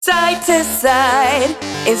side,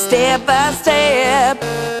 and step by step,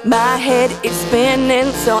 my head is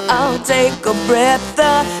spinning, so I'll take a breath.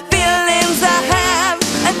 The feelings I have,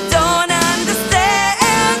 I don't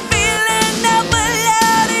understand. Feeling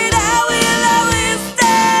overloaded, I will always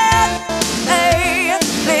stand. Hey,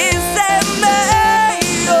 please set me,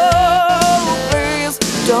 oh, please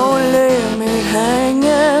don't leave me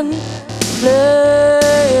hanging.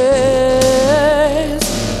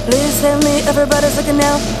 Please save me, everybody's looking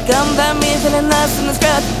now. Come by me, feeling lost in this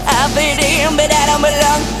crowd. I fit in, but I don't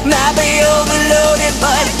belong. Might be overloaded,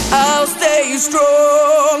 but I'll stay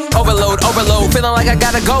strong. Overload, overload, feeling like I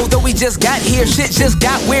gotta go. Though we just got here, shit just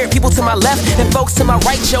got weird. People to my left and folks to my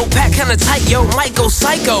right, yo, pack kinda tight, yo, might go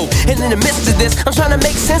psycho. And in the midst of this, I'm trying to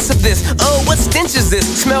make sense of this. Oh, what stench is this?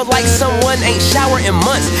 Smelled like someone ain't showered in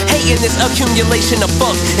months. Hating this accumulation of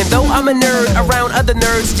funk. And though I'm a nerd around other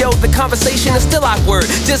nerds, yo, the conversation is still awkward.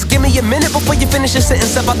 Just give me a minute before you finish your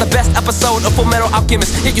sentence about the best episode of Full Metal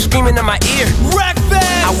Alchemist. Yeah, you screaming in my ear. Breakfast!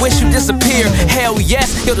 I wish you disappear. Hell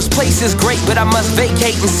yes, yo, this place is great, but I must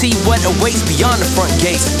vacate and see what awaits beyond the front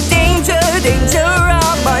gates. Danger, danger,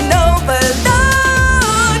 I'm